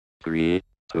Three,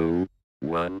 two,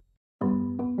 one.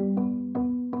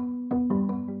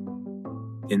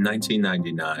 In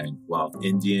 1999, while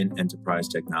Indian enterprise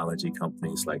technology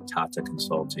companies like Tata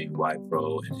Consulting,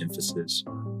 Wipro, and Infosys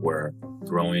were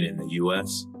growing in the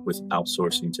US with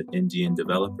outsourcing to Indian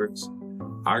developers,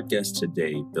 our guest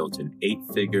today built an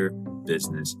 8-figure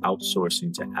business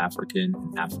outsourcing to African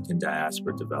and African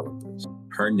diaspora developers.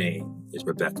 Her name is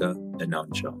Rebecca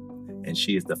Enonchong, and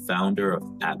she is the founder of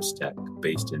AppsTech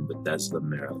based in Bethesda,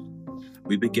 Maryland.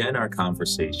 We began our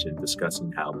conversation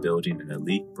discussing how building an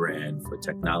elite brand for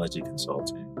technology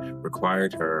consulting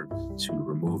required her to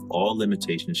remove all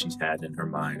limitations she's had in her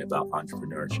mind about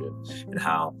entrepreneurship, and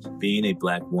how being a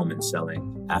Black woman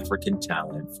selling African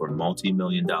talent for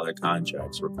multi-million-dollar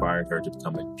contracts required her to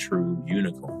become a true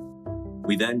unicorn.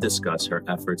 We then discuss her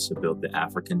efforts to build the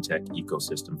African tech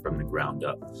ecosystem from the ground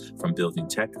up, from building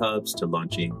tech hubs to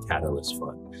launching Catalyst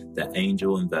Fund, the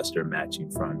angel investor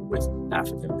matching fund with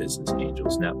African Business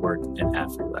Angels Network and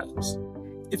AfriLabs.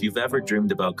 If you've ever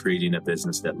dreamed about creating a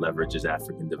business that leverages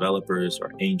African developers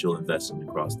or angel investing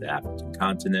across the African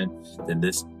continent, then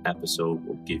this episode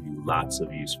will give you lots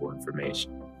of useful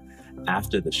information.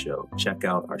 After the show, check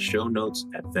out our show notes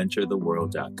at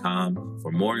venturetheworld.com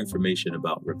for more information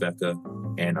about Rebecca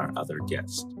and our other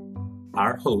guests.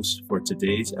 Our hosts for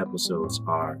today's episodes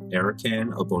are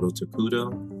Erican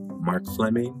Obodo-Takudo, Mark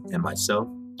Fleming, and myself,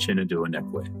 Chinadu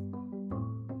Onekwe.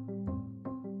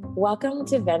 Welcome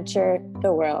to Venture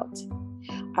the World.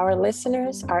 Our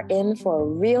listeners are in for a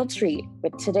real treat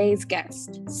with today's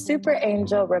guest, Super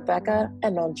Angel Rebecca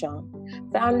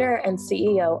Enonchong, founder and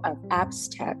CEO of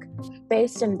AppsTech,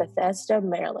 based in Bethesda,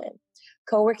 Maryland,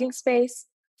 co-working space,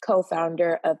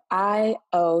 co-founder of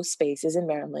IO Spaces in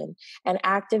Maryland and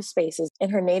Active Spaces in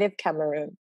her native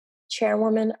Cameroon,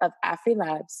 chairwoman of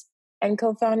AfriLabs, and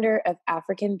co-founder of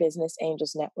African Business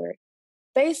Angels Network.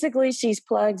 Basically, she's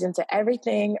plugged into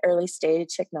everything early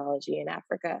stage technology in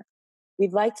Africa.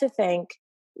 We'd like to thank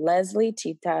Leslie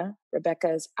Tita,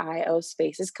 Rebecca's IO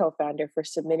Spaces co-founder, for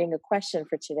submitting a question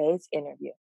for today's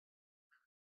interview.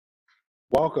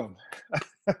 Welcome.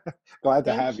 Glad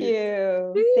to have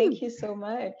you. Thank you so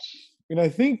much. And I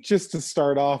think just to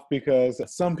start off, because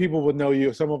some people would know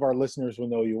you, some of our listeners will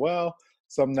know you well,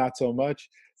 some not so much.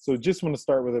 So just want to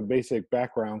start with a basic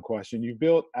background question. You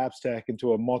built AppsTech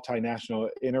into a multinational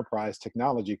enterprise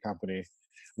technology company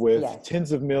with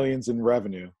tens of millions in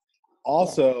revenue.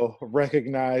 Also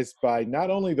recognized by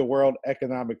not only the World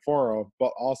Economic Forum,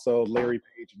 but also Larry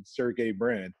Page and Sergey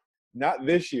Brin. Not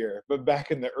this year, but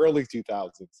back in the early 2000s.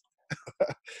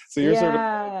 So you're sort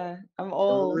of I'm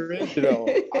old. Original,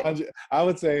 I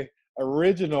would say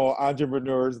original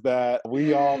entrepreneurs that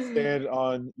we all stand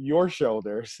on your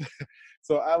shoulders.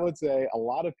 So I would say a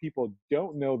lot of people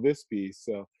don't know this piece.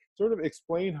 So sort of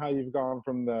explain how you've gone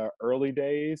from the early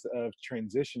days of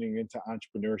transitioning into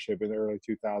entrepreneurship in the early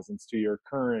 2000s to your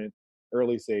current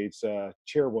early stage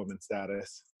chairwoman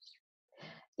status.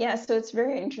 Yeah, so it's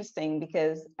very interesting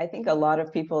because I think a lot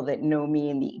of people that know me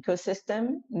in the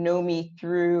ecosystem know me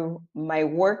through my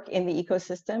work in the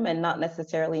ecosystem and not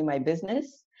necessarily my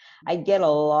business. I get a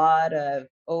lot of,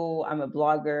 oh, I'm a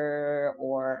blogger,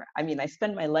 or, I mean, I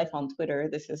spend my life on Twitter,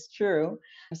 this is true.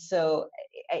 So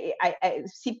I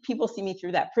see people see me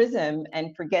through that prism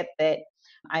and forget that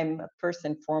I'm first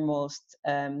and foremost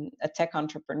a tech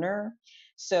entrepreneur.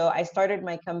 So I started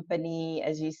my company,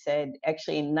 as you said,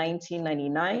 actually in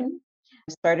 1999.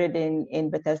 I started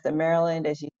in Bethesda, Maryland,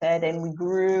 as you said, and we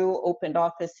grew, opened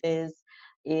offices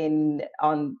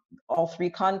on all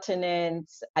 3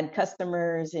 continents, had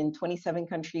customers in 27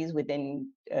 countries within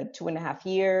 2.5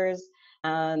 years.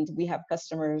 And we have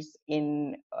customers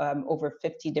in over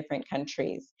 50 different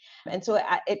countries. And so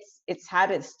it's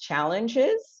had its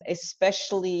challenges,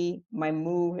 especially my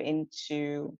move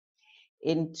into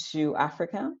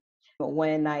Africa.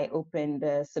 When I opened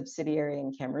a subsidiary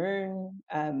in Cameroon,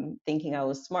 thinking I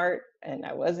was smart, and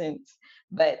I wasn't.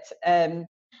 But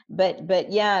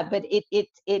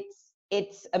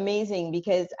it's amazing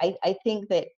because I think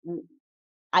that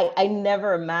I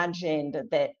never imagined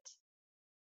that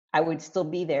I would still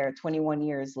be there 21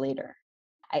 years later.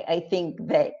 I think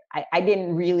that I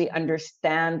didn't really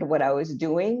understand what I was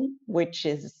doing, which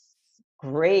is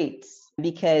great,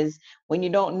 because when you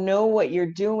don't know what you're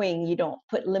doing, you don't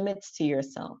put limits to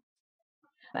yourself.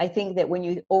 I think that when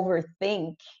you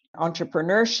overthink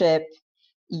entrepreneurship,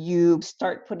 you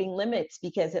start putting limits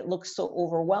because it looks so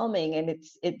overwhelming, and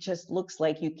it just looks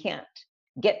like you can't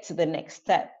get to the next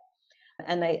step.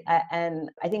 And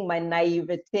I think my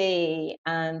naivete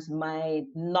and my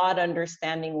not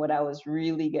understanding what I was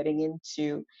really getting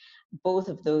into, both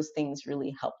of those things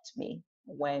really helped me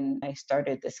when I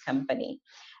started this company.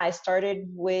 I started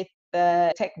with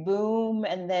the tech boom,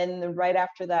 and then right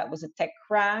after that was a tech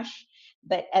crash.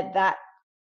 But at that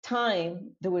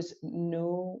time, there was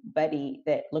nobody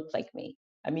that looked like me.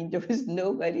 I mean, there was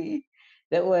nobody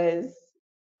that was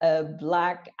a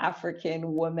Black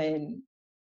African woman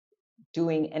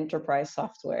doing enterprise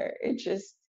software. It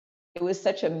was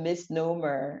such a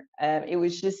misnomer. It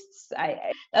was just,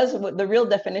 that was what the real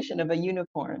definition of a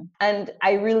unicorn. And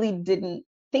I really didn't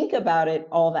think about it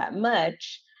all that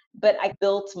much, but I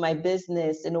built my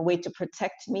business in a way to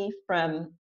protect me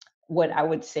from what I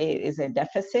would say is a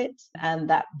deficit, and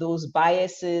that those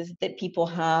biases that people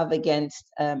have against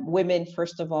women,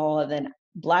 first of all, and then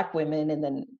Black women, and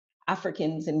then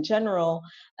Africans in general,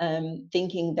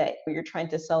 thinking that you're trying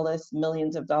to sell us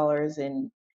millions of dollars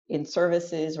in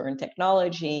services or in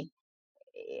technology,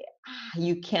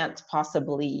 you can't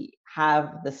possibly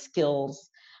have the skills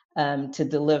to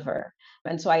deliver.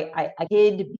 And so I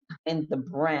hid behind the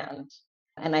brand.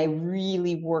 And I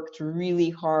really worked really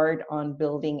hard on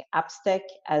building Appstech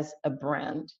as a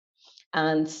brand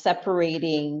and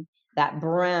separating that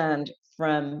brand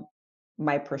from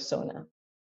my persona.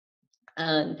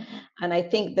 And I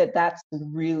think that that's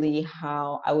really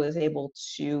how I was able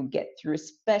to get through,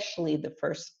 especially the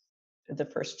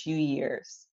first few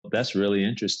years. That's really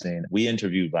interesting. We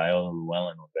interviewed Viola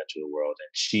Llewellyn on Venture the World, and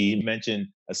she mentioned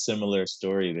a similar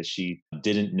story that she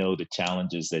didn't know the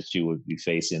challenges that she would be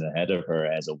facing ahead of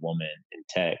her as a woman in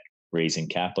tech, raising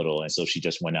capital. And so she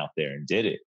just went out there and did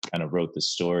it, kind of wrote the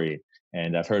story.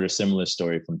 And I've heard a similar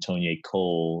story from Tony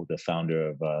Cole, the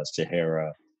founder of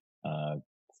Sahara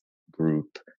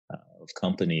Group of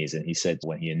companies, and he said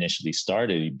when he initially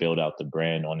started, he built out the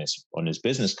brand on his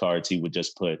business cards. He would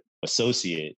just put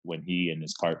associate when he and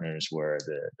his partners were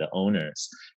the owners,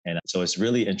 and so it's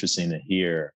really interesting to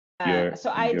hear your.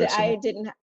 So I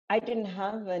didn't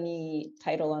have any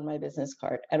title on my business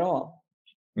card at all.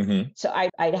 Mm-hmm. So I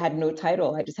had no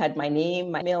title. I just had my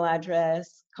name, my email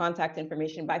address, contact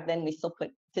information. Back then, we still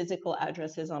put physical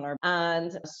addresses on our,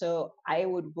 and so I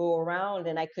would go around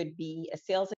and I could be a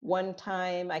sales one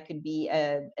time, I could be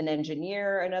an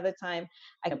engineer another time.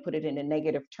 I can put it in a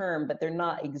negative term, but they're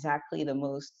not exactly the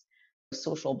most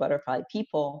social butterfly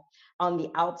people on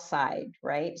the outside,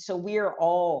 right? So we're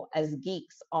all, as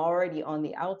geeks, already on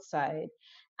the outside.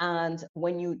 And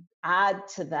when you add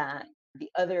to that the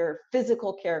other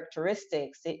physical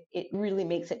characteristics, it really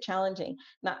makes it challenging.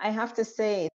 Now, I have to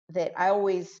say that I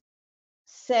always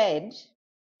said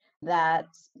that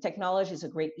technology is a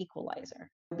great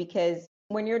equalizer, because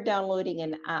when you're downloading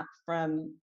an app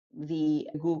from the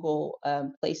Google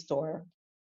Play Store,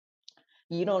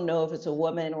 you don't know if it's a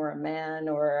woman or a man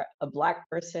or a Black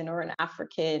person or an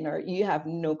African, or you have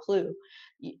no clue.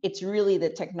 It's really the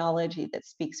technology that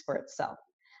speaks for itself.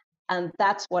 And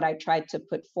that's what I tried to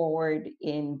put forward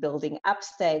in building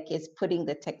Appstech, is putting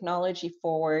the technology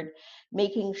forward,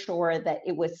 making sure that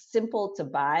it was simple to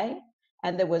buy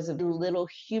and there was a little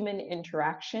human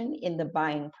interaction in the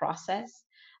buying process.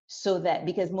 So that,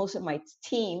 because most of my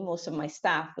team, most of my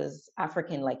staff was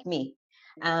African like me.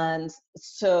 And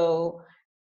so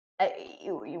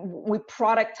we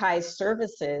productized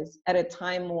services at a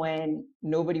time when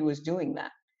nobody was doing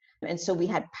that. And so we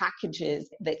had packages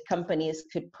that companies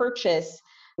could purchase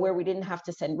where we didn't have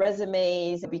to send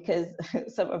resumes, because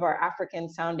some of our African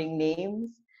sounding names,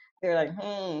 they're like,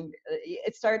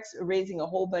 it starts raising a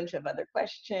whole bunch of other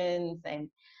questions. And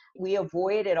we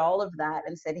avoided all of that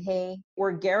and said, hey,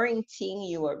 we're guaranteeing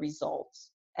you a result.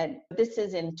 And this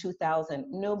is in 2000.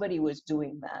 Nobody was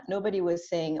doing that. Nobody was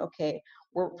saying, okay,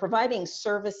 we're providing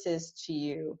services to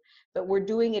you, but we're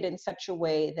doing it in such a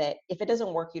way that if it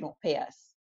doesn't work, you don't pay us.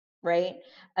 Right.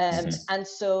 And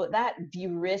so that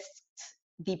de-risked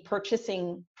the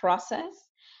purchasing process,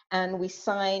 and we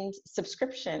signed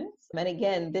subscriptions. And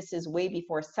again, this is way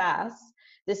before SaaS.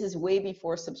 This is way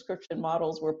before subscription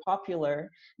models were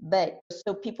popular. But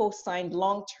so people signed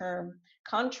long-term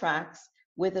contracts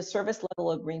with a service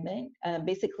level agreement,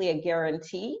 basically a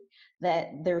guarantee that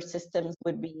their systems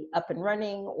would be up and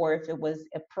running, or if it was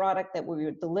a product that we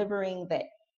were delivering, that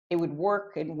it would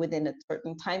work and within a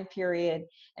certain time period.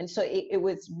 And so it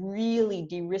was really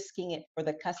de-risking it for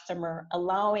the customer,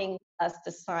 allowing us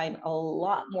to sign a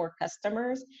lot more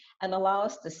customers and allow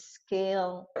us to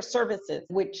scale our services,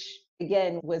 which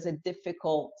again was a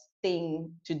difficult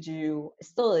thing to do. It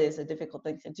still is a difficult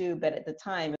thing to do, but at the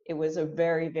time it was a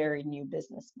very, very new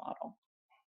business model.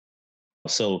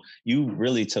 So you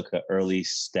really took an early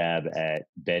stab at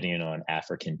betting on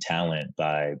African talent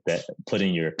by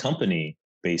putting your company,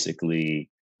 basically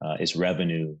its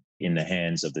revenue, in the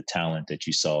hands of the talent that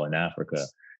you saw in Africa.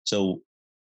 So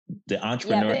the Yeah,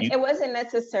 entrepreneur. but it wasn't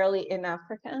necessarily in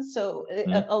Africa. So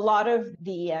a lot of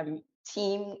the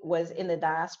team was in the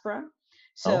diaspora.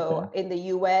 So Okay. in the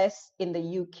US, in the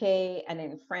UK, and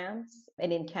in France,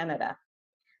 and in Canada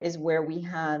is where we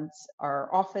had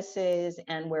our offices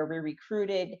and where we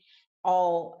recruited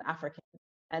all Africans.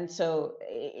 And so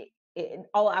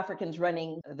all Africans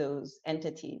running those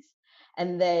entities.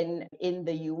 And then in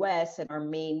the US, and our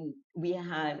main, we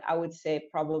had, I would say,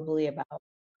 probably about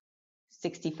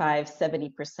 65,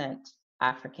 70%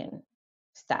 African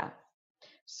staff.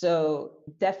 So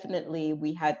definitely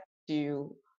we had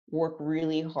to work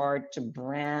really hard to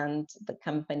brand the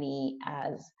company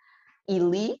as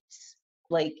elite.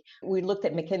 Like we looked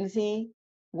at McKinsey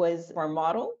was our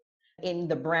model in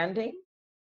the branding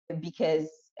because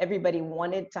everybody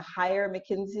wanted to hire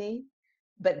McKinsey,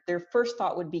 but their first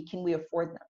thought would be, can we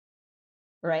afford them?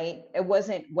 Right? It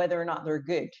wasn't whether or not they're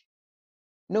good.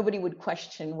 Nobody would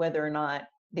question whether or not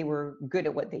they were good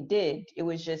at what they did. It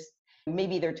was just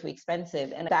maybe they're too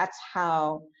expensive. And that's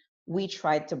how we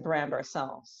tried to brand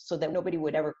ourselves so that nobody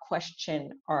would ever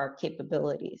question our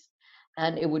capabilities.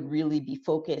 And it would really be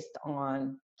focused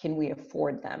on, can we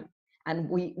afford them? And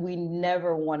we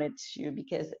never wanted to,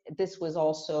 because this was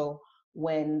also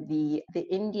when the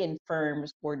Indian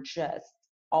firms were just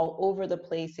all over the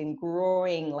place and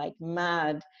growing like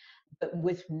mad, but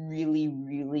with really,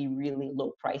 really, really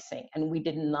low pricing. And we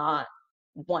did not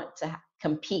want to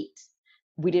compete.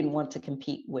 We didn't want to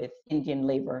compete with Indian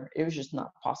labor. It was just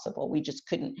not possible. We just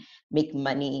couldn't make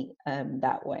money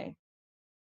that way.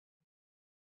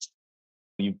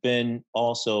 You've been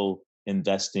also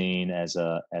investing as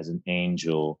an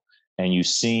angel, and you've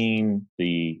seen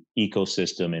the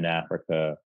ecosystem in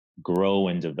Africa grow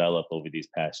and develop over these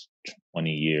past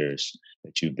 20 years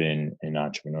that you've been in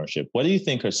entrepreneurship. What do you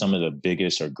think are some of the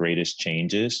biggest or greatest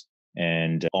changes?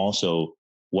 And also,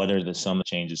 what are some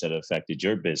changes that have affected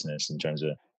your business in terms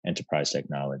of enterprise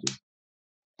technology?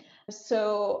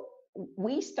 So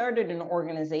we started an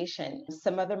organization,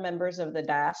 some other members of the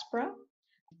diaspora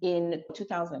in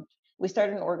 2000. We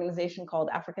started an organization called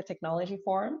Africa Technology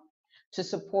Forum to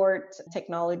support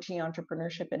technology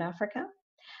entrepreneurship in Africa.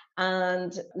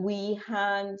 And we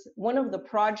had one of the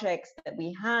projects that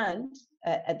we had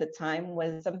at the time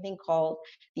was something called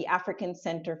the African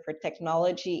Center for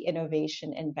Technology,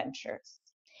 Innovation, and Ventures.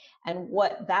 And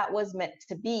what that was meant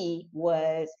to be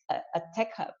was a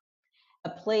tech hub, a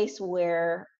place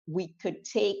where we could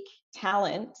take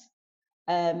talent,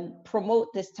 promote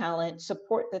this talent,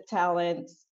 support the talent,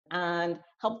 and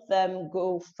help them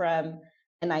go from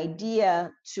an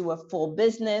idea to a full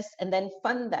business and then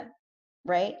fund them.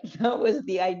 Right? That was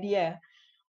the idea.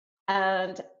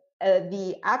 And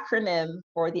the acronym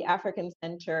for the African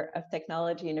Center of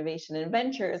Technology, Innovation, and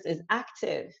Ventures is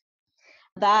ACTIVE.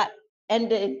 That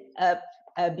ended up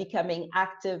becoming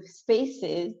Active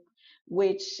Spaces,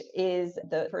 which is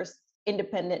the first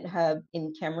independent hub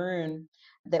in Cameroon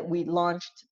that we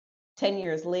launched 10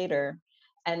 years later.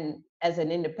 And as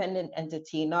an independent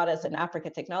entity, not as an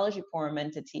Africa Technology Forum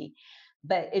entity,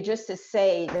 but it just to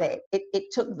say that it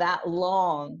took that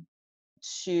long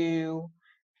to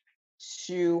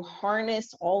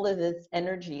harness all of this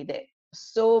energy that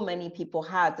so many people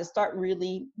had to start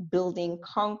really building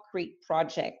concrete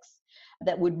projects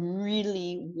that would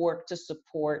really work to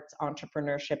support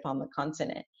entrepreneurship on the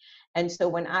continent. And so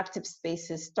when Active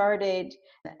Spaces started,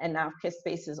 and Active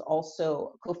Spaces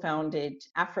also co-founded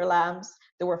AfriLabs,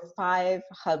 there were 5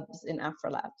 hubs in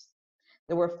AfriLabs.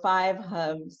 There were 5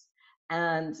 hubs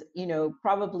and,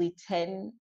 probably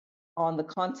 10 on the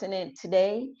continent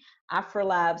today.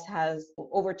 AfriLabs has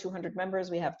over 200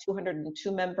 members. We have 202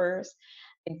 members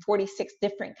in 46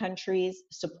 different countries,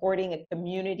 supporting a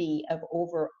community of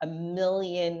over 1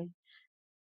 million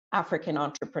African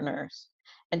entrepreneurs.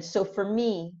 And so for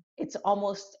me, it's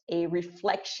almost a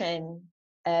reflection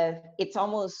of, it's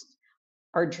almost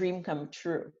our dream come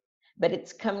true. But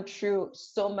it's come true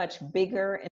so much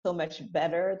bigger and so much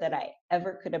better than I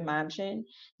ever could imagine.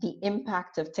 The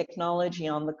impact of technology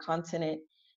on the continent,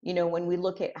 when we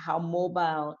look at how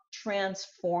mobile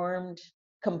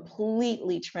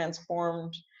completely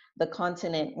transformed the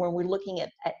continent, when we're looking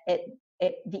at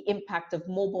the impact of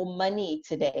mobile money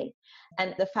today,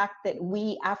 and the fact that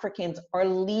we Africans are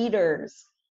leaders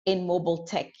in mobile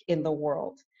tech in the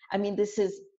world. I mean, this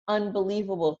is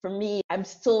unbelievable. For me, I'm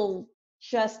still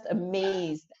just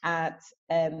amazed at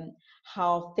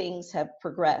how things have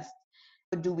progressed.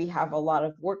 Do we have a lot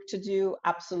of work to do?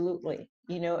 Absolutely.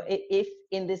 If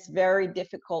in this very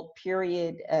difficult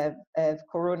period of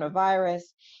coronavirus,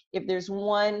 if there's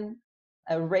one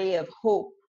ray of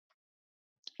hope,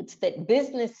 it's that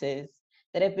businesses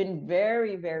that have been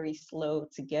very, very slow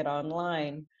to get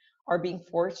online are being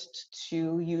forced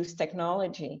to use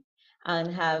technology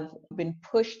and have been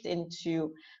pushed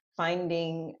into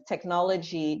finding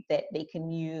technology that they can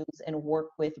use and work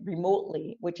with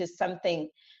remotely, which is something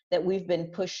that we've been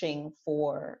pushing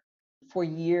for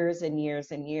years and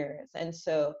years and years. And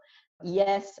so,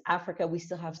 yes, Africa, we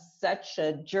still have such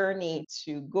a journey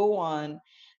to go on,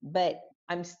 but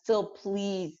I'm still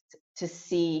pleased to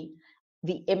see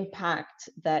the impact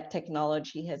that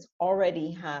technology has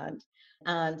already had.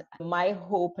 And my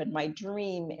hope and my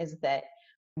dream is that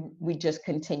we just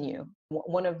continue.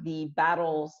 One of the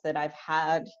battles that I've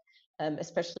had,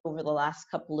 especially over the last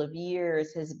couple of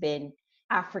years, has been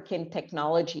African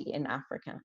technology in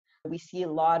Africa. We see a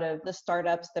lot of the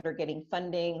startups that are getting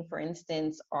funding, for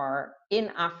instance, are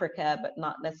in Africa, but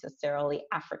not necessarily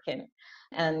African.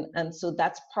 And so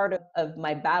that's part of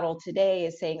my battle today,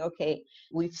 is saying, okay,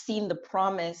 we've seen the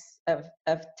promise of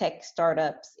tech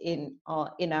startups in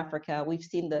Africa. We've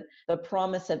seen the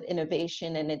promise of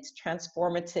innovation and its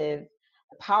transformative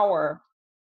power.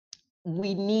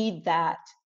 We need that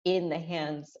in the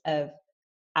hands of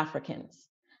Africans.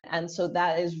 And so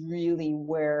that is really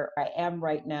where I am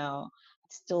right now,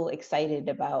 still excited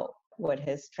about what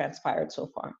has transpired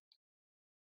so far.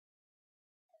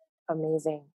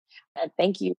 Amazing.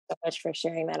 Thank you so much for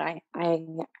sharing that. I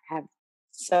have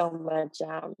so much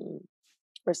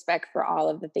respect for all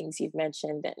of the things you've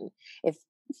mentioned. And if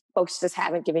folks just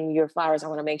haven't given you your flowers, I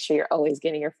want to make sure you're always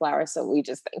getting your flowers. So we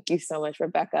just thank you so much,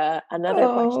 Rebecca. Another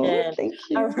question Thank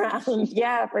you. around,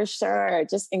 yeah, for sure.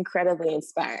 Just incredibly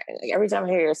inspiring. Like every time I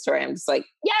hear your story, I'm just like,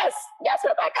 yes,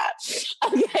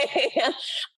 Rebecca. Okay.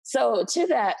 So to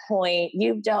that point,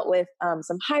 you've dealt with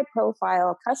some high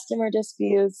profile customer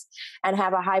disputes and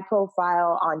have a high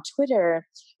profile on Twitter,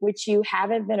 which you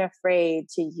haven't been afraid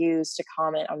to use to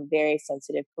comment on very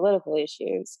sensitive political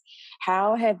issues.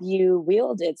 How have you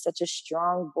wielded such a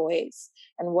strong voice?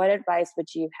 And what advice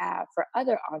would you have for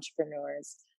other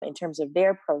entrepreneurs in terms of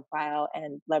their profile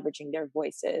and leveraging their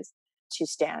voices to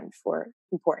stand for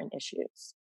important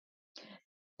issues?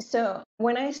 So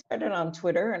when I started on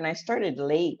Twitter, and I started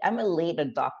late, I'm a late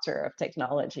adopter of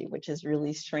technology, which is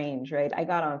really strange, right? I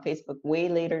got on Facebook way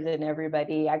later than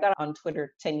everybody. I got on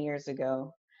Twitter 10 years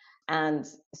ago. And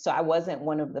so I wasn't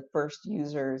one of the first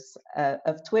users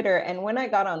of Twitter. And when I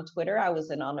got on Twitter, I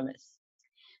was anonymous.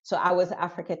 So I was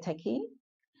Africa Techie.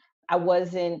 I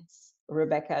wasn't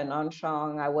Rebecca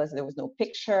Enonchong. There was no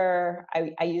picture.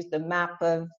 I used the map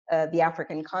of the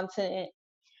African continent.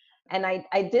 And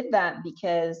I did that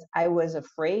because I was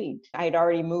afraid. I'd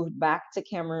already moved back to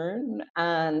Cameroon,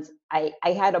 and I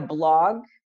had a blog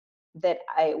that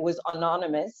I was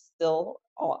anonymous still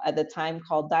at the time,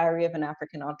 called Diary of an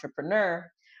African Entrepreneur,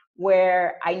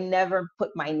 where I never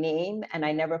put my name and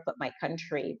I never put my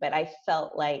country, but I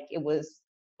felt like it was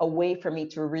a way for me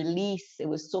to release. It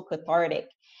was so cathartic.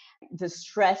 The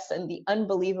stress and the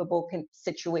unbelievable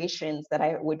situations that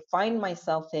I would find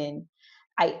myself in,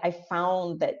 I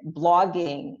found that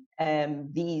blogging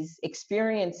these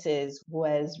experiences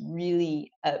was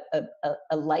really a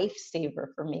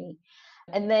lifesaver for me.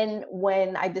 And then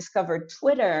when I discovered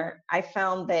Twitter, I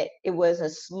found that it was a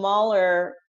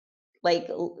smaller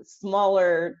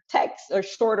text or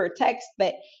shorter text,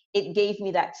 but it gave me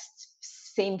that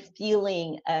same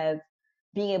feeling of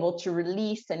being able to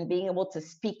release and being able to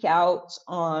speak out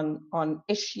on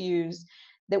issues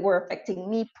that were affecting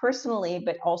me personally,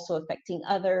 but also affecting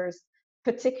others.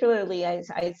 Particularly,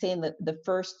 I'd say in the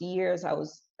first years, I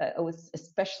was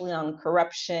especially on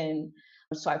corruption.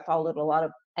 So I followed a lot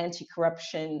of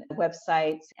anti-corruption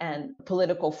websites, and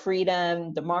political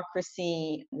freedom,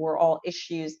 democracy were all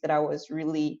issues that I was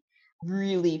really,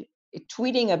 really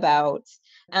tweeting about,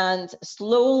 and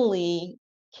slowly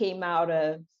came out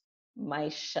of my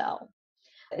shell.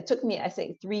 It took me, I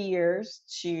say, 3 years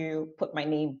to put my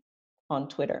name on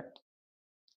Twitter.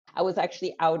 I was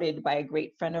actually outed by a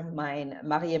great friend of mine,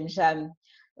 Mariam Jam,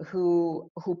 who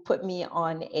put me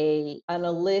on a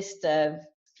list of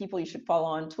people you should follow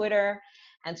on Twitter.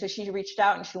 And so she reached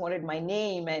out and she wanted my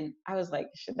name. And I was like,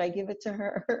 should I give it to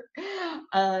her?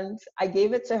 And I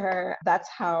gave it to her. That's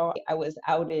how I was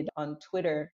outed on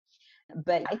Twitter.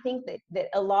 But I think that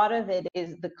a lot of it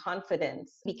is the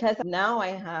confidence, because now I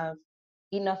have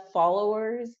enough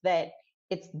followers that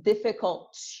it's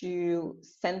difficult to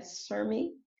censor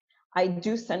me. I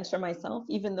do censor myself,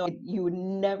 even though you would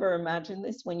never imagine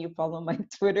this when you follow my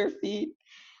Twitter feed.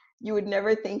 You would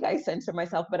never think I censor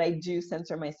myself, but I do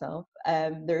censor myself.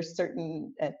 There's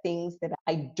certain things that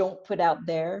I don't put out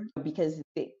there because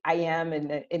I am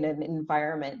in an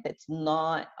environment that's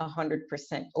not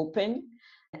 100% open.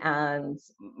 and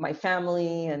my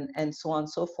family and so on and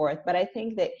so forth. But I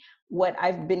think that what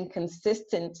I've been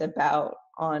consistent about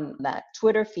on that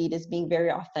Twitter feed is being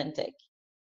very authentic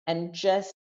and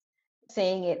just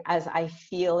saying it as I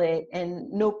feel it and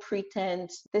no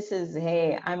pretense. This is,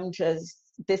 hey,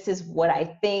 this is what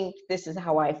I think, this is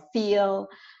how I feel.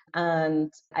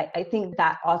 And I think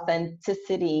that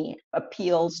authenticity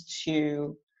appeals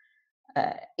to,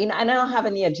 and I don't have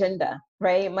any agenda,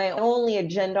 right? My only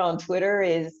agenda on Twitter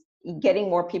is getting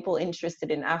more people interested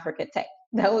in Africa tech.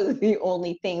 That was the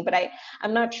only thing. But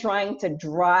I'm not trying to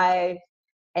drive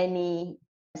any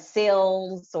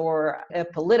sales or a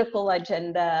political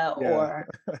agenda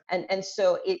and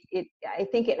so I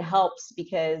think it helps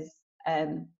because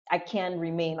I can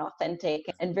remain authentic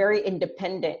and very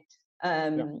independent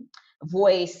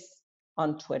voice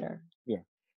on Twitter. Yeah.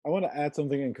 I want to add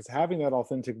something in because having that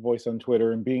authentic voice on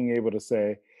Twitter and being able to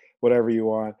say whatever you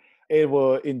want, it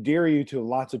will endear you to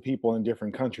lots of people in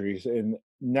different countries. And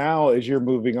now, as you're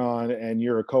moving on and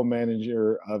you're a co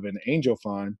manager of an angel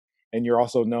fund, and you're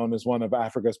also known as one of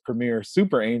Africa's premier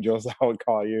super angels, I would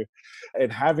call you,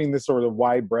 and having this sort of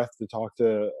wide breadth to talk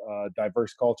to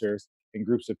diverse cultures and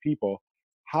groups of people,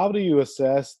 how do you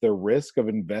assess the risk of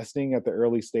investing at the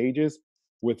early stages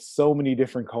with so many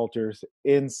different cultures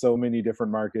in so many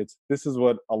different markets? This is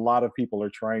what a lot of people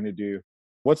are trying to do.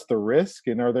 What's the risk,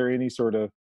 and are there any sort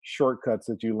of shortcuts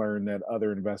that you learned that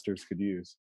other investors could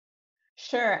use?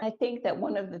 Sure. I think that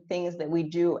one of the things that we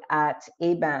do at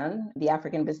ABAN, the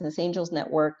African Business Angels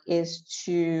Network, is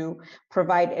to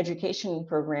provide education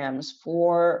programs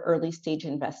for early stage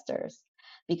investors,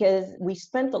 because we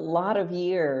spent a lot of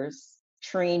years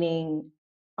training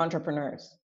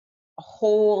entrepreneurs, a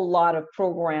whole lot of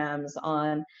programs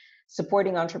on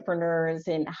supporting entrepreneurs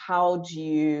in how do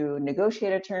you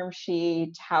negotiate a term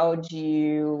sheet, how do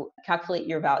you calculate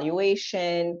your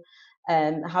valuation,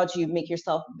 and how do you make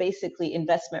yourself basically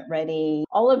investment ready.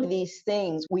 All of these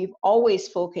things, we've always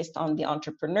focused on the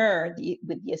entrepreneur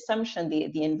with the assumption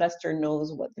the investor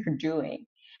knows what they're doing.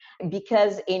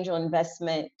 Because angel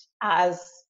investment as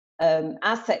an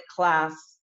asset class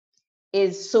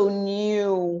is so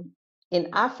new in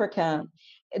Africa,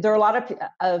 there are a lot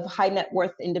of high net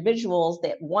worth individuals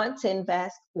that want to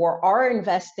invest or are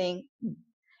investing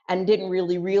and didn't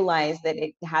really realize that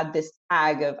it had this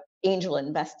tag of angel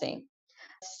investing.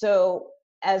 So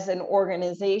as an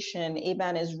organization,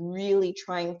 ABAN is really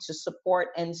trying to support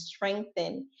and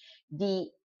strengthen the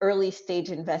early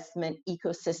stage investment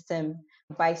ecosystem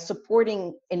by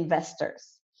supporting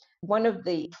investors. One of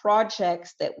the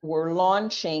projects that we're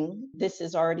launching, this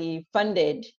is already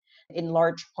funded in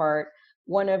large part.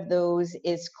 One of those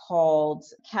is called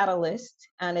Catalyst,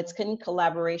 and it's in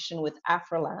collaboration with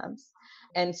AfroLabs.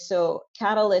 And so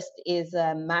Catalyst is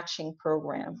a matching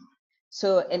program.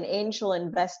 So an angel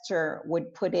investor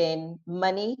would put in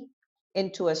money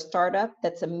into a startup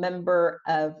that's a member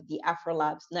of the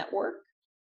AfroLabs network.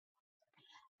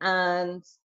 And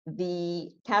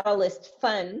the Catalyst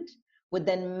fund would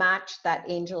then match that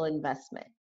angel investment.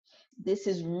 This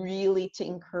is really to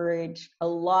encourage a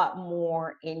lot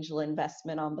more angel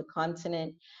investment on the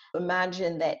continent.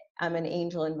 Imagine that I'm an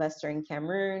angel investor in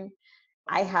Cameroon.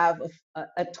 I have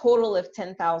a total of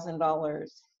 $10,000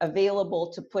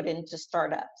 available to put into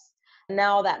startups.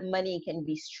 Now that money can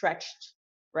be stretched,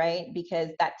 right? Because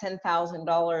that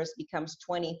 $10,000 becomes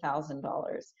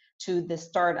 $20,000 to the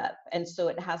startup. And so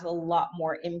it has a lot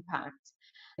more impact.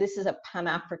 This is a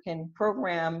Pan-African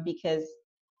program because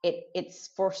it's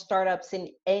for startups in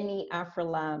any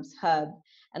AfroLabs hub.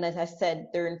 And as I said,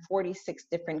 they're in 46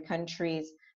 different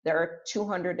countries. There are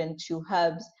 202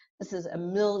 hubs. This is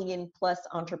 1 million plus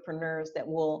entrepreneurs that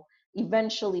will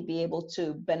eventually be able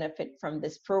to benefit from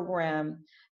this program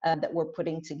that we're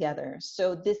putting together.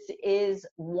 So this is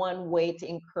one way to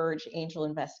encourage angel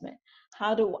investment.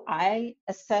 How do I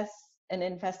assess an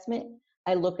investment?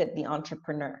 I look at the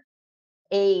entrepreneur,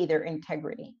 their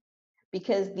integrity,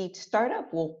 because the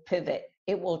startup will pivot,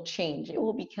 it will change, it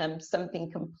will become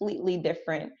something completely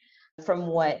different from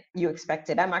what you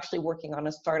expected. I'm actually working on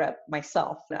a startup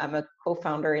myself. I'm a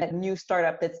co-founder in a new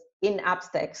startup that's in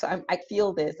AppStech. So I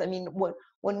feel this. I mean,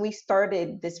 when we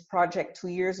started this project 2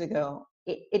 years ago,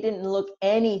 it didn't look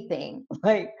anything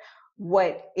like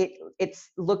what it's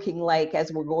looking like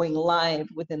as we're going live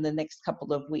within the next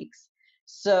couple of weeks.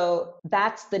 So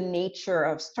that's the nature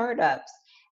of startups.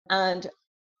 And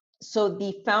so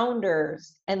the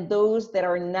founders and those that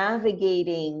are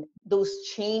navigating those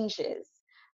changes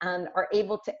and are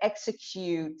able to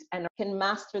execute and can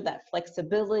master that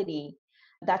flexibility,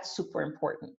 that's super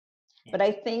important. But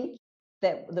I think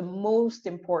that the most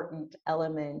important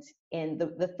element and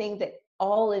the thing that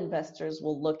all investors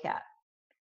will look at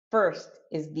first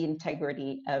is the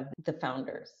integrity of the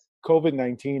founders.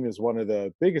 COVID-19 is one of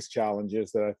the biggest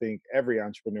challenges that I think every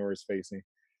entrepreneur is facing.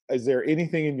 Is there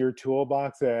anything in your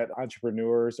toolbox that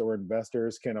entrepreneurs or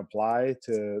investors can apply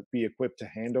to be equipped to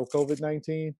handle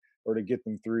COVID-19 or to get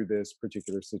them through this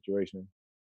particular situation?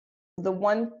 The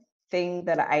one thing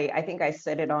that I think I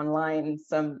said it online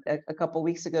a couple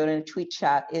weeks ago in a tweet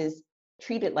chat is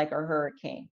treat it like a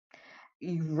hurricane.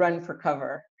 You run for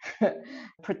cover,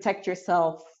 protect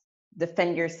yourself,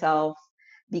 defend yourself,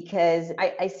 because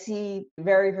I see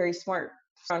very, very smart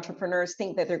entrepreneurs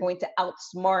think that they're going to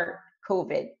outsmart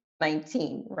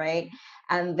COVID-19, right?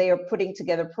 And they are putting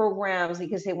together programs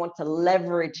because they want to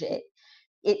leverage it.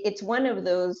 It's one of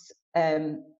those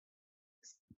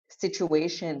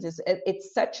situations.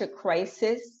 It's such a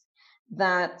crisis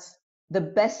that the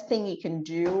best thing you can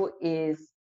do is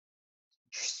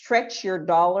stretch your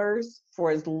dollars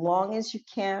for as long as you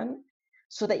can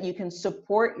so that you can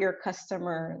support your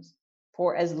customers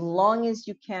for as long as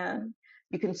you can.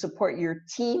 You can support your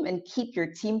team and keep your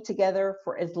team together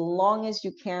for as long as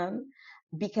you can,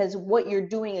 because what you're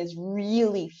doing is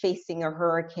really facing a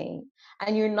hurricane,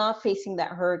 and you're not facing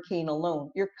that hurricane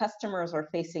alone. Your customers are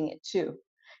facing it too.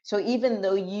 So even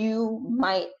though you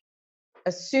might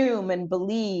assume and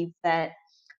believe that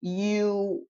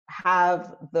you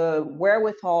have the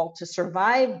wherewithal to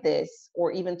survive this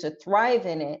or even to thrive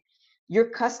in it, your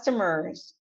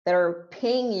customers that are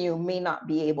paying you may not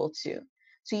be able to.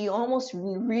 So you almost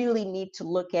really need to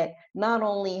look at not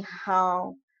only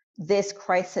how this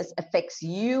crisis affects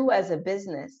you as a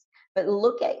business, but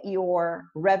look at your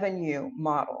revenue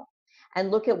model and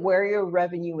look at where your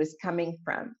revenue is coming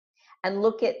from. And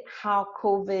look at how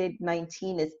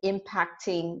COVID-19 is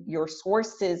impacting your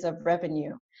sources of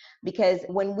revenue. Because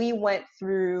when we went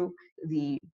through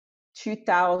the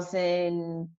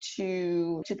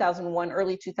 2002, 2001,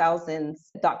 early 2000s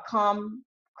 .com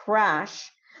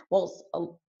crash,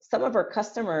 well, some of our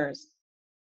customers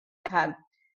had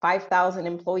 5,000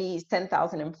 employees,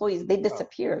 10,000 employees. They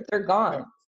disappeared. They're gone. As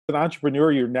an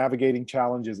entrepreneur, you're navigating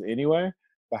challenges anyway.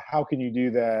 But how can you do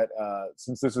that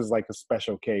since this is like a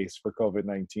special case for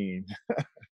COVID-19?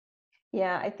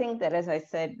 Yeah, I think that, as I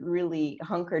said, really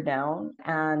hunker down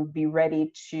and be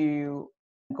ready to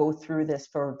go through this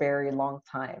for a very long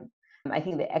time. I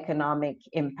think the economic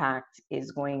impact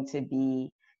is going to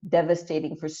be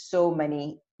devastating for so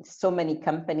many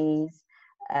companies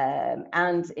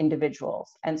and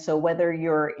individuals. And so whether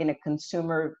you're in a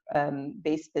consumer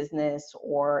based business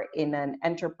or in an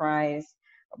enterprise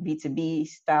B2B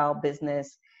style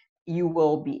business, you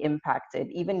will be impacted.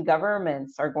 Even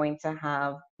governments are going to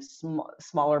have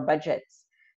smaller budgets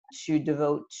to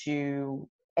devote to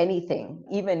anything,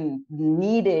 even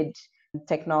needed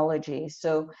technology.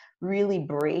 So really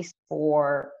brace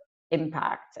for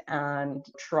impact and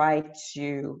try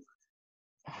to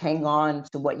hang on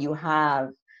to what you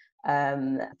have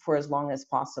for as long as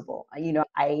possible. You know,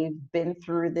 I've been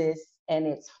through this and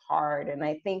it's hard. And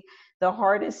I think the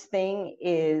hardest thing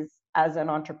is, as an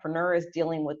entrepreneur, is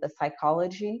dealing with the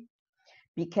psychology,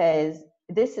 because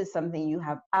this is something you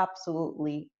have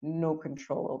absolutely no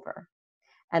control over.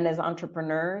 And as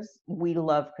entrepreneurs, we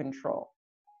love control,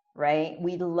 right?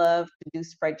 We love to do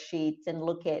spreadsheets and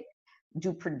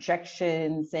do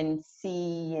projections and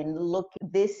see and look.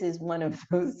 This is one of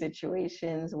those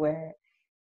situations where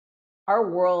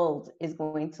our world is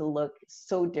going to look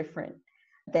so different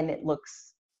than it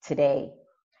looks today.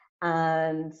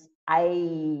 And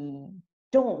I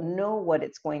don't know what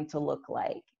it's going to look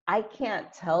like. I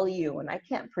can't tell you, and I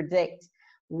can't predict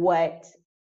what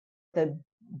the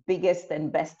biggest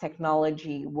and best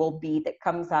technology will be that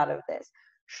comes out of this.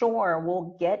 Sure,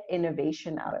 we'll get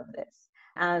innovation out of this.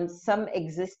 And some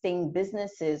existing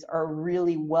businesses are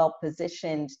really well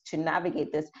positioned to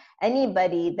navigate this.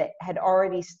 Anybody that had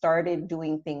already started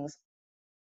doing things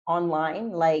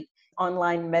online, like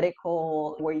online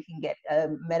medical, where you can get a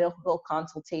medical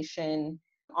consultation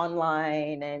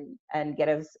online and get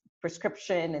a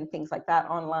prescription and things like that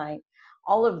online.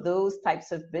 All of those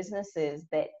types of businesses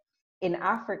that in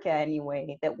Africa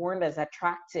anyway, that weren't as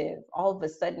attractive, all of a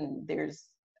sudden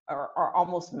are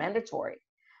almost mandatory.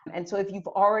 And so if you've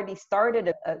already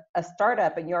started a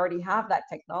startup and you already have that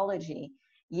technology,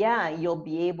 yeah, you'll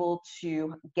be able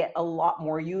to get a lot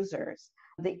more users.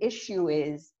 The issue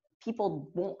is people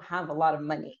won't have a lot of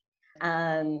money,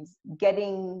 and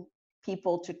getting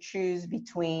people to choose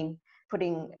between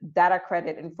putting data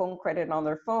credit and phone credit on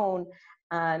their phone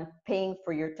and paying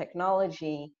for your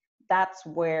technology, that's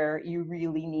where you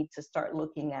really need to start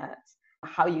looking at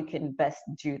how you can best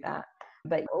do that.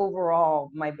 But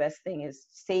overall, my best thing is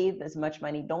save as much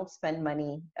money, don't spend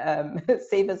money,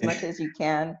 save as much as you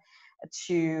can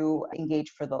to engage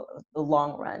for the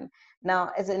long run.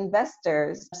 Now, as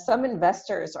investors, some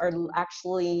investors are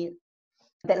actually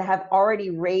that have already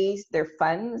raised their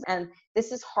funds. And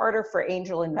this is harder for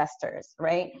angel investors,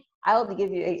 right? I'll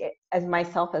give you as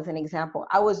myself as an example.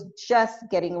 I was just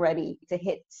getting ready to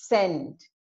hit send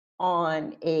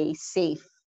on a safe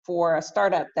for a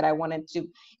startup that I wanted to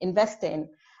invest in.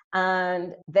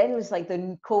 And then it was like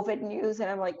the COVID news. And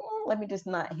I'm like, oh, let me just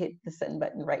not hit the send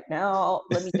button right now.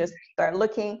 Let me just start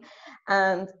looking.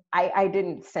 And I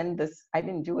didn't send this, I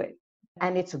didn't do it.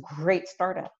 And it's a great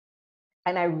startup.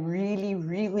 And I really,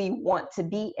 really want to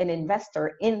be an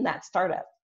investor in that startup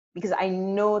because I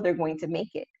know they're going to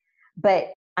make it.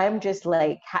 But I'm just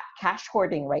like cash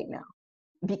hoarding right now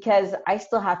because I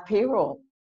still have payroll,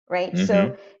 right? Mm-hmm.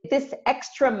 So this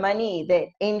extra money that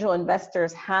angel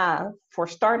investors have for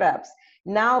startups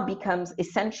now becomes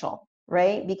essential,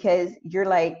 right? Because you're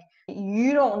like,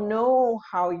 you don't know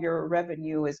how your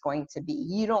revenue is going to be.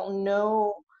 You don't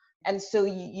know. And so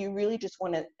you really just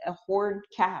want to hoard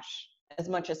cash as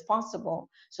much as possible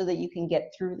so that you can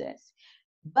get through this.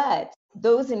 But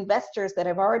those investors that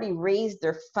have already raised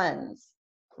their funds,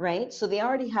 right? So they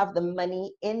already have the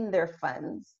money in their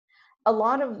funds. A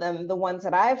lot of them, the ones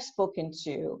that I've spoken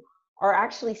to, are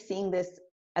actually seeing this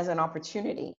as an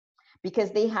opportunity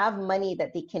because they have money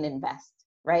that they can invest,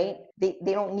 right? They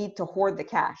don't need to hoard the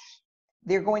cash.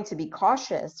 They're going to be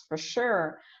cautious for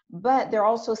sure, but they're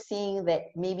also seeing that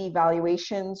maybe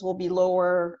valuations will be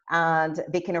lower and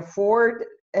they can afford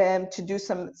to do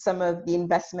some of the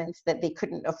investments that they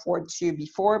couldn't afford to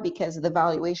before because the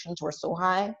valuations were so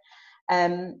high.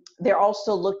 They're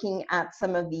also looking at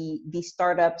some of the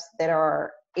startups that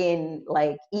are in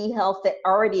like e-health that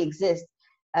already exist,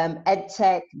 ed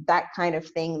tech, that kind of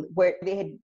thing, where they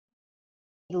had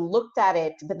looked at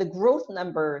it, but the growth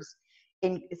numbers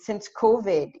since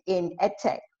COVID in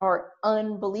edtech are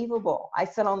unbelievable. I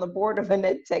sat on the board of an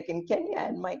edtech in Kenya,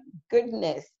 and my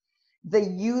goodness, the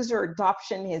user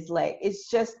adoption is like, it's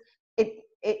just,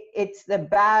 it's the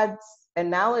bad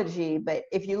analogy, but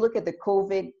if you look at the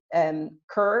COVID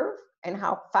curve and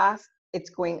how fast it's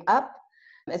going up,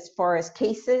 as far as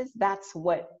cases, that's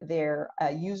what their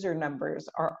user numbers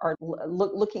are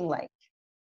looking like.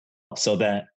 So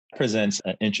that presents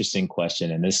an interesting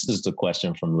question. And this is the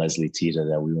question from Leslie Tita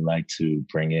that we would like to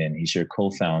bring in. He's your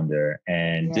co-founder.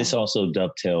 And this also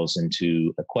dovetails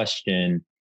into a question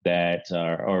that,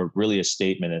 or really a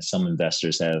statement that some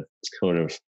investors have sort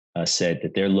of said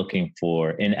that they're looking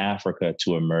for in Africa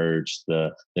to emerge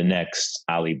the next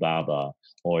Alibaba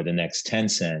or the next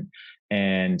Tencent.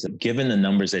 And given the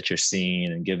numbers that you're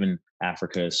seeing and given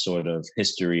Africa's sort of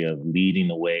history of leading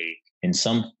the way in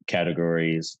some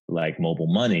categories like mobile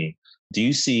money, do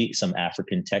you see some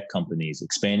African tech companies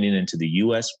expanding into the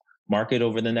US market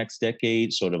over the next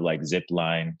decade, sort of like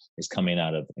Zipline is coming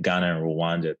out of Ghana and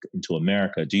Rwanda into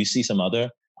America? Do you see some other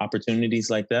opportunities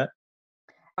like that?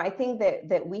 I think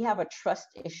that we have a trust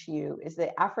issue, is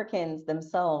that Africans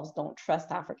themselves don't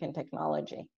trust African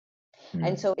technology.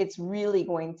 And so it's really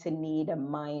going to need a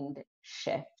mind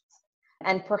shift.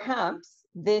 And perhaps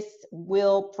this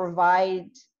will provide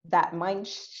that mind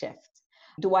shift.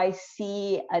 Do I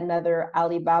see another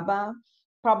Alibaba?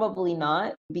 Probably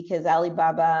not, because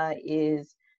Alibaba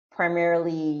is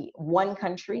primarily one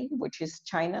country, which is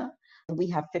China. We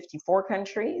have 54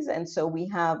 countries, and so we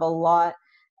have a lot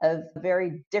of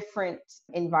very different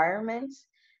environments.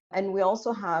 And we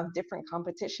also have different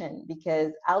competition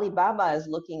because Alibaba is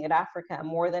looking at Africa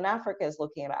more than Africa is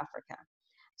looking at Africa.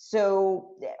 So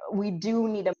we do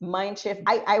need a mind shift.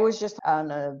 I was just on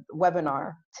a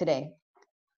webinar today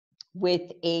with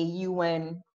a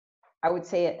UN, I would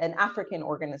say an African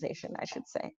organization, I should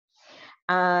say.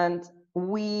 And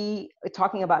we were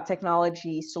talking about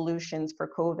technology solutions for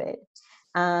COVID.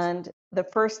 And the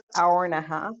first hour and a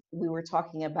half, we were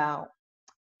talking about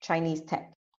Chinese tech.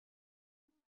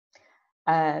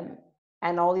 And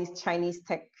all these Chinese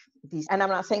tech, and I'm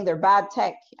not saying they're bad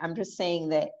tech, I'm just saying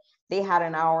that they had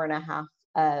an hour and a half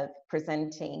of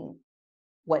presenting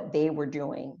what they were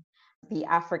doing. The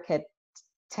Africa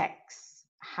techs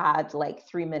had like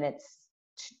 3 minutes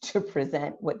to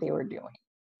present what they were doing.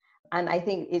 And I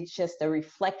think it's just a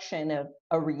reflection of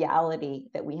a reality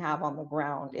that we have on the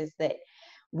ground, is that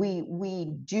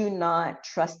we do not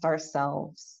trust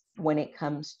ourselves when it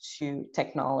comes to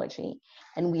technology.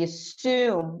 And we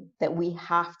assume that we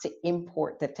have to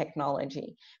import the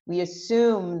technology. We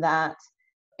assume that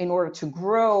in order to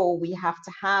grow, we have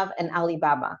to have an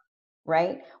Alibaba,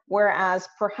 right? Whereas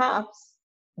perhaps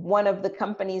one of the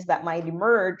companies that might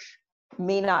emerge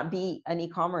may not be an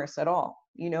e-commerce at all,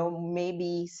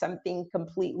 maybe something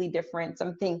completely different,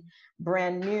 something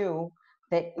brand new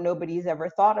that nobody's ever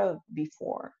thought of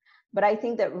before. But I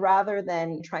think that rather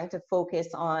than trying to focus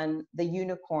on the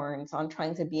unicorns, on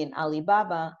trying to be an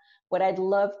Alibaba, what I'd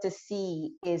love to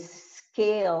see is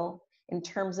scale in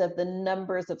terms of the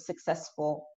numbers of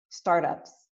successful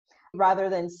startups, rather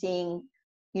than seeing,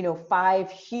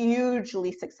 5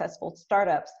 hugely successful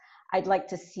startups. I'd like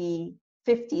to see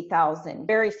 50,000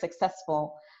 very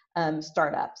successful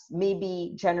startups,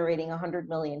 maybe generating 100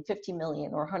 million, 50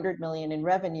 million, or 100 million in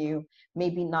revenue,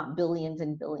 maybe not billions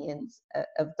and billions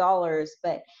of dollars,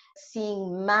 but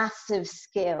seeing massive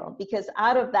scale. Because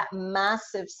out of that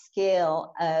massive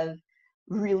scale of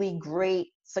really great,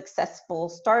 successful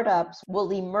startups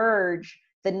will emerge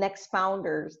the next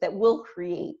founders that will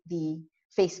create the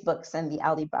Facebooks and the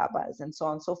Alibabas and so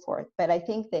on and so forth. But I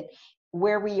think that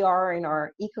where we are in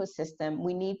our ecosystem,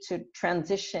 we need to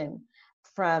transition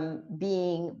from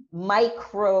being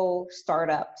micro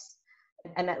startups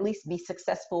and at least be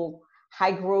successful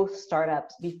high growth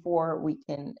startups before we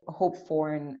can hope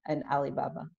for an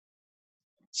Alibaba.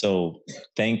 So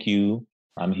thank you.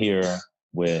 I'm here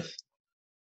with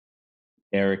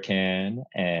Erican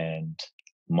and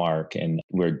Mark, and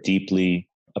we're deeply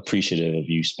appreciative of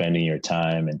you spending your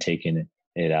time and taking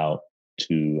it out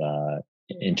to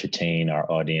entertain our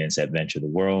audience at Venture the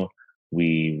World.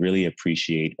 We really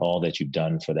appreciate all that you've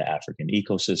done for the African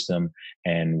ecosystem,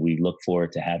 and we look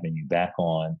forward to having you back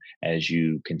on as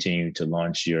you continue to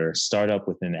launch your startup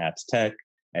within Apps Tech,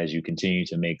 as you continue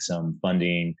to make some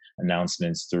funding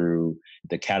announcements through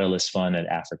the Catalyst Fund at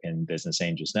African Business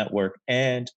Angels Network.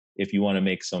 And if you want to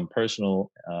make some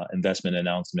personal investment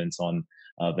announcements on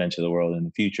Venture the World in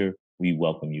the future, we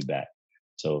welcome you back.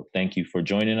 So thank you for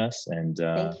joining us. And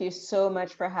thank you so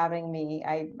much for having me.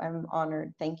 I'm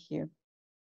honored. Thank you.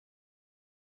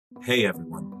 Hey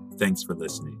everyone, thanks for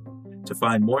listening. To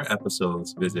find more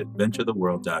episodes, visit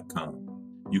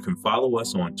venturetheworld.com. You can follow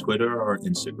us on Twitter or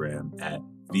Instagram at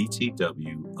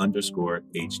VTW_HQ.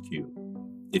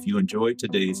 If you enjoyed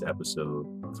today's episode,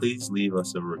 please leave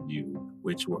us a review,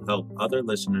 which will help other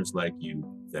listeners like you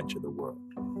venture the world.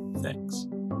 Thanks.